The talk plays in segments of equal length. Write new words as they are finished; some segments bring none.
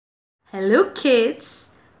Hello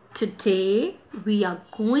kids, today we are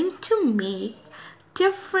going to make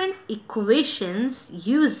different equations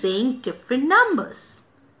using different numbers.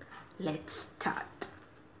 Let's start.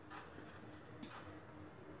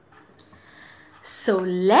 So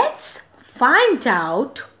let's find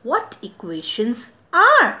out what equations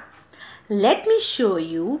are. Let me show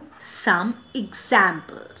you some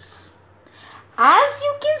examples. As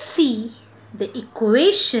you can see, the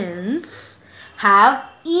equations have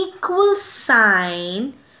equal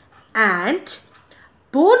sign and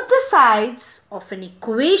both the sides of an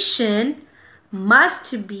equation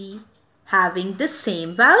must be having the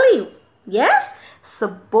same value. Yes? So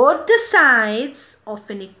both the sides of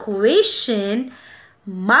an equation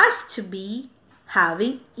must be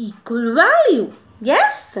having equal value.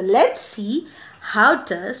 Yes? So let's see how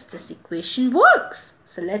does this equation works.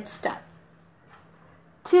 So let's start.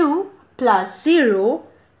 2 plus 0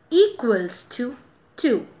 equals to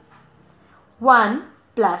 2. 1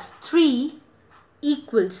 plus 3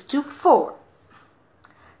 equals to 4.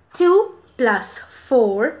 2 plus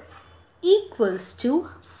 4 equals to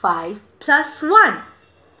 5 plus 1.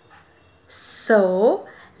 So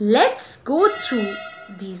let's go through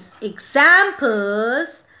these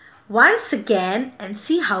examples once again and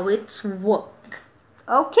see how it's work.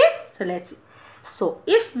 Okay, so let's see. So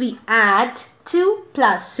if we add 2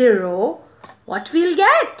 plus 0, what we'll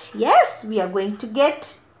get? Yes, we are going to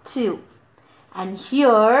get 2. And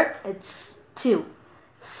here it's 2.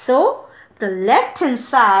 So the left hand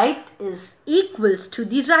side is equals to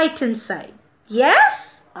the right hand side.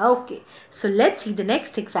 Yes? Okay. So let's see the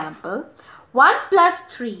next example. 1 plus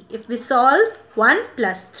 3. If we solve 1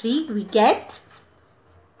 plus 3, we get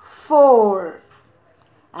 4.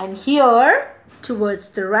 And here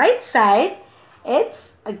towards the right side,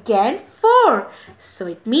 it's again 4. So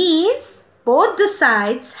it means both the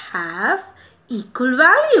sides have equal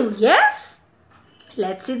value. Yes?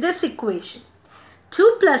 Let's see this equation.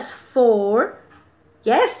 2 plus 4.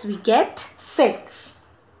 Yes, we get 6.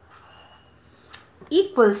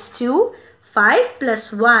 Equals to 5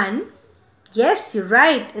 plus 1. Yes, you're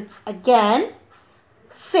right. It's again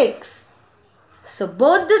 6. So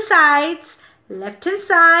both the sides, left hand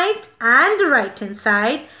side and the right hand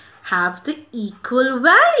side, have the equal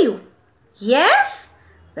value. Yes?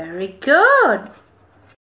 Very good.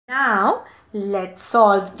 Now, let's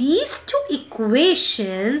solve these two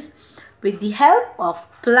equations with the help of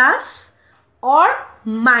plus or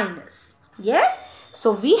minus. Yes?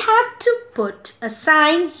 So, we have to put a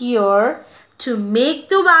sign here to make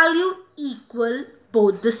the value equal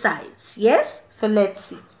both the sides. Yes? So, let's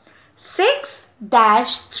see. 6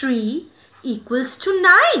 dash 3 equals to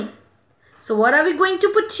 9. So what are we going to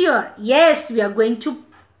put here? Yes, we are going to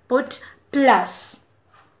put plus.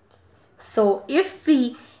 So if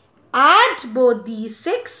we add both these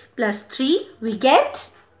 6 plus 3, we get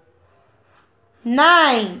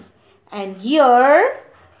 9. And here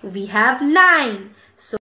we have 9.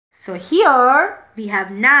 So here we have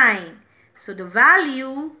 9. So the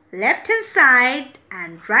value left hand side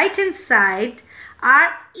and right hand side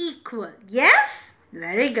are equal. Yes?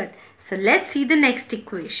 Very good. So let's see the next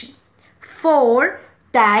equation. 4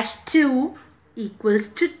 dash 2 equals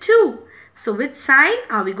to 2. So which sign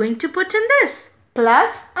are we going to put in this?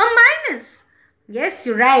 Plus or minus? Yes,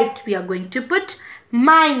 you're right. We are going to put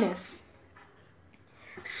minus.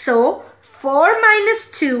 So 4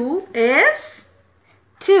 minus 2 is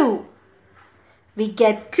 2. We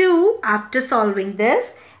get 2 after solving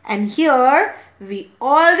this. And here we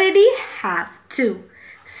already have 2.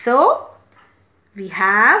 So we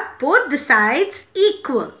have both the sides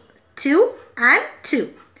equal. 2 and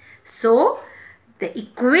 2. So the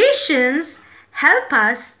equations help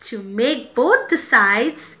us to make both the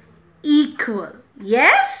sides equal.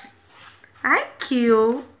 Yes? Thank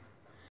you.